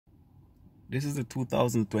This is the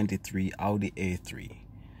 2023 Audi A3.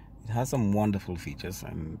 It has some wonderful features,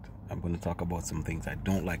 and I'm going to talk about some things I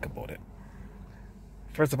don't like about it.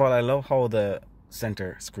 First of all, I love how the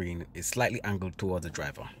center screen is slightly angled towards the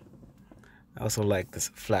driver. I also like this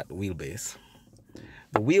flat wheelbase.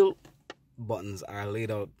 The wheel buttons are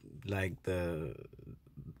laid out like the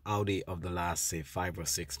Audi of the last, say, 5 or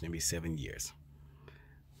 6, maybe 7 years.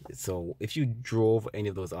 So if you drove any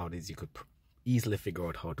of those Audis, you could easily figure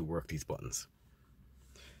out how to work these buttons.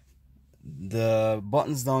 The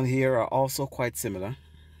buttons down here are also quite similar,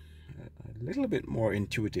 a little bit more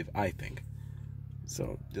intuitive, I think.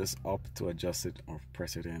 So just up to adjust it or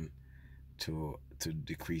press it in to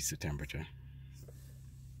decrease the temperature.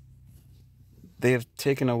 They have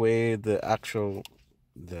taken away the actual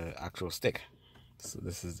stick. So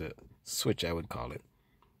this is the switch, I would call it.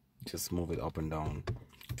 Just move it up and down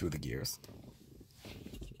through the gears.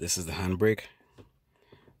 This is the handbrake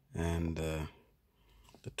and the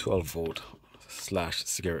 12-volt /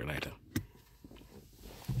 cigarette lighter.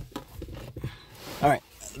 All right,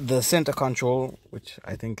 the center control, which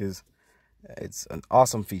I think it's an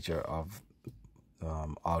awesome feature of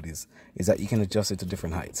Audis, is that you can adjust it to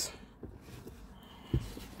different heights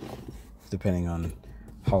depending on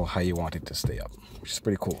how high you want it to stay up, which is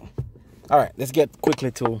pretty cool. All right, let's get quickly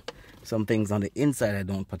to some things on the inside I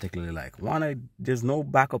don't particularly like. One, there's no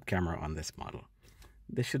backup camera on this model.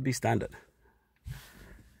 This should be standard.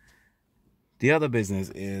 The other business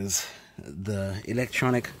is the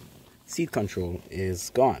electronic seat control is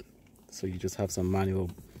gone. So you just have some manual.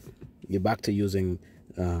 You're back to using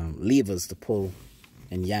levers to pull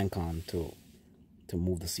and yank on to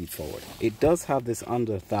move the seat forward. It does have this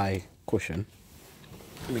under thigh cushion.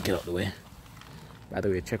 Let me get out of the way. By the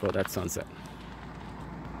way, check out that sunset.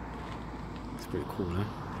 It's pretty cool, huh?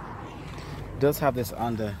 It does have this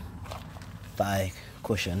under thigh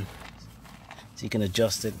cushion, so you can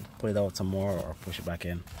adjust it, put it out some more, or push it back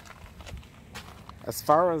in. As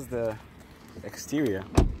far as the exterior,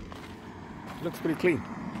 it looks pretty clean.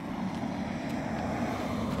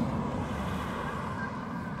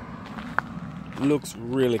 It looks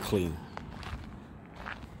really clean.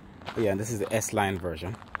 Yeah, and this is the S-Line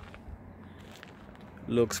version.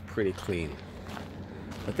 Looks pretty clean.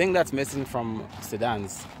 The thing that's missing from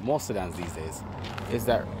sedans, most sedans these days, is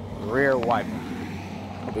that rear wiper.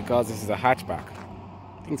 Because this is a hatchback,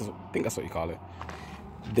 I think that's what you call it.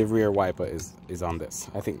 The rear wiper is on this.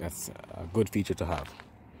 I think that's a good feature to have.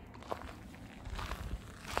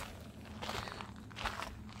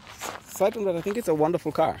 Aside from that, I think it's a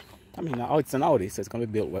wonderful car. I mean, it's an Audi, so it's going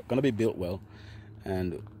to be built well,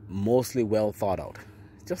 and mostly well thought out.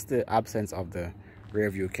 Just the absence of the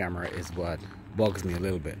rear view camera is what bugs me a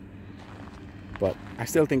little bit. But I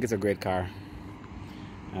still think it's a great car,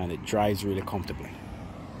 and it drives really comfortably.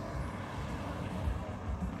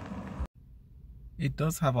 It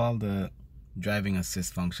does have all the driving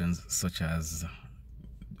assist functions, such as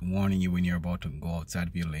warning you when you're about to go outside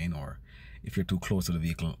of your lane or if you're too close to the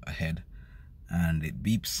vehicle ahead, and it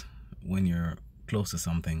beeps when you're close to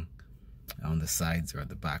something on the sides or at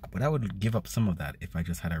the back. But I would give up some of that if I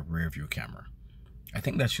just had a rear view camera. I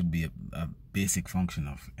think that should be a basic function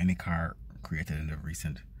of any car created in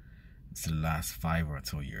the last 5 or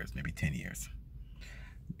so years, maybe 10 years.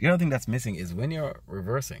 The other thing that's missing is when you're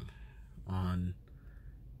reversing on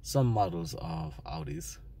some models of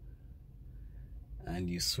Audis and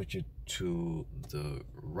you switch it to the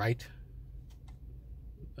right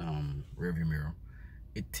rear view mirror,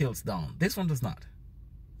 it tilts down. This one does not.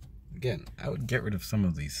 Again, I would get rid of some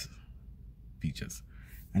of these features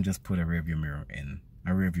and just put a rear view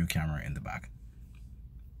camera in the back.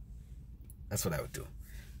 That's what I would do.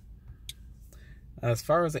 As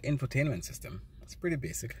far as the infotainment system, it's pretty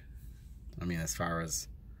basic. I mean, as far as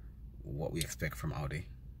what we expect from Audi,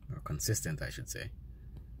 or consistent, I should say.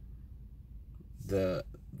 The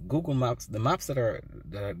Google Maps, the maps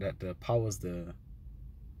that powers the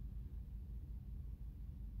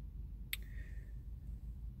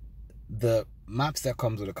maps that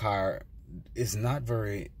comes with the car is not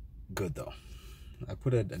very good though. I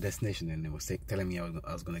put a destination in, it was telling me I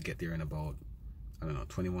was going to get there in about, I don't know,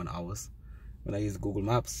 21 hours. When I used Google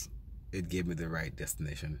Maps, it gave me the right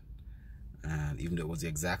destination, and even though it was the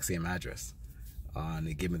exact same address, and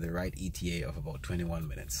it gave me the right ETA of about 21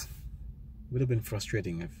 minutes. Would have been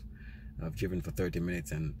frustrating if I've driven for 30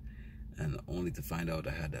 minutes and only to find out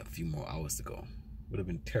I had a few more hours to go. Would have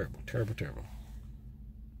been terrible, terrible, terrible.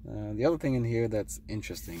 The other thing in here that's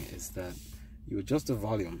interesting is that you adjust the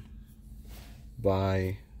volume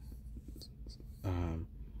by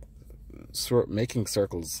making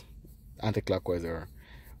circles anti-clockwise or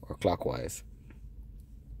clockwise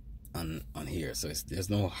on here, so there's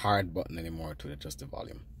no hard button anymore to adjust the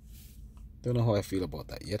volume. Don't know how I feel about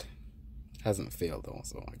that yet. Hasn't failed though,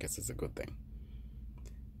 so I guess it's a good thing.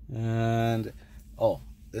 And oh,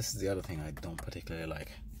 this is the other thing I don't particularly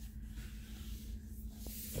like.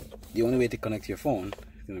 The only way to connect your phone,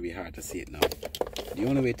 it's gonna be hard to see it now. The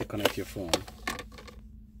only way to connect your phone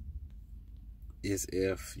is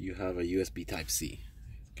if you have a USB Type-C.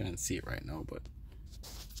 Can't see it right now, but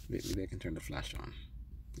maybe I can turn the flash on.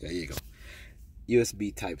 There you go.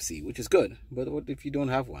 USB Type-C, which is good, but what if you don't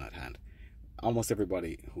have one at hand? Almost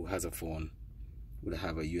everybody who has a phone would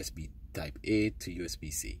have a USB Type-A to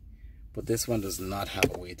USB-C, but this one does not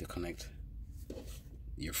have a way to connect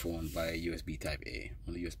your phone via USB Type-A,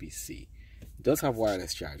 only USB-C. It does have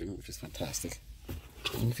wireless charging, which is fantastic.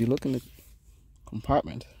 And if you look in the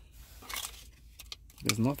compartment,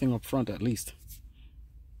 there's nothing up front, at least.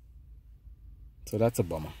 So that's a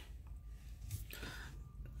bummer.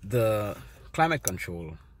 The climate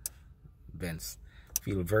control vents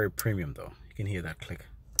feel very premium though. You can hear that click.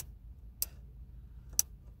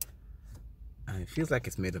 And it feels like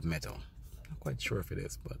it's made of metal. Not quite sure if it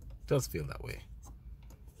is, but it does feel that way.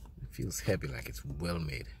 It feels heavy, like it's well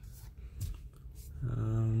made.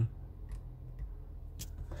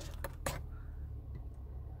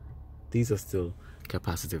 These are still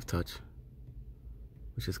capacitive touch,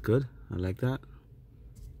 which is good. I like that.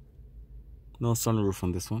 No sunroof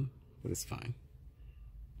on this one, but it's fine.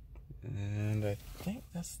 And I think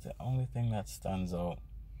that's the only thing that stands out.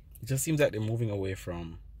 It just seems like they're moving away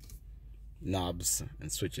from knobs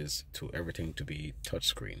and switches to everything to be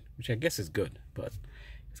touchscreen, which I guess is good, but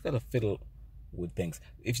it's got to fiddle with things.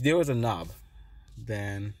 If there was a knob,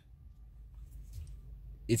 then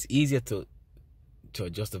it's easier to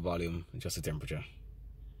adjust the volume, adjust the temperature,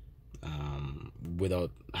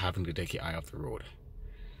 without having to take your eye off the road.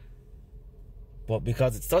 But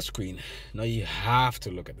because it's touchscreen, now you have to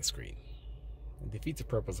look at the screen. It defeats the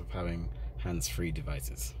purpose of having hands-free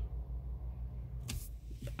devices.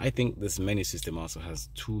 I think this menu system also has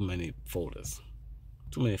too many folders.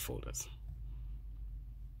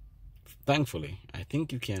 Thankfully, I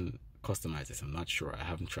think you can customize this. I'm not sure. I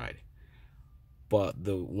haven't tried. But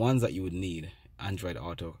the ones that you would need, Android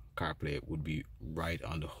Auto CarPlay, would be right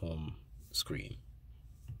on the home screen.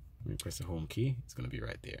 Let me press the home key. It's going to be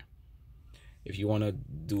right there. If you want to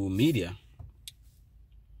do media,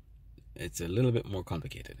 it's a little bit more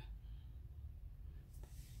complicated.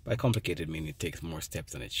 By complicated, I mean it takes more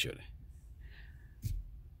steps than it should.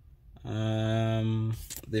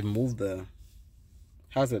 They've moved the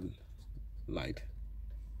hazard light.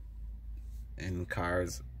 In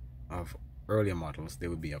cars of earlier models, they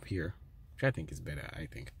would be up here, which I think is better,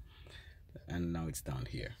 and now it's down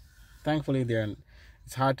here. Thankfully,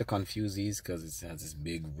 it's hard to confuse these because it has this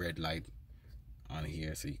big red light on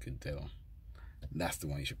here, so you could tell that's the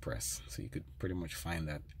one you should press. So you could pretty much find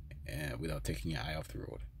that without taking your eye off the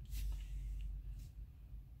road.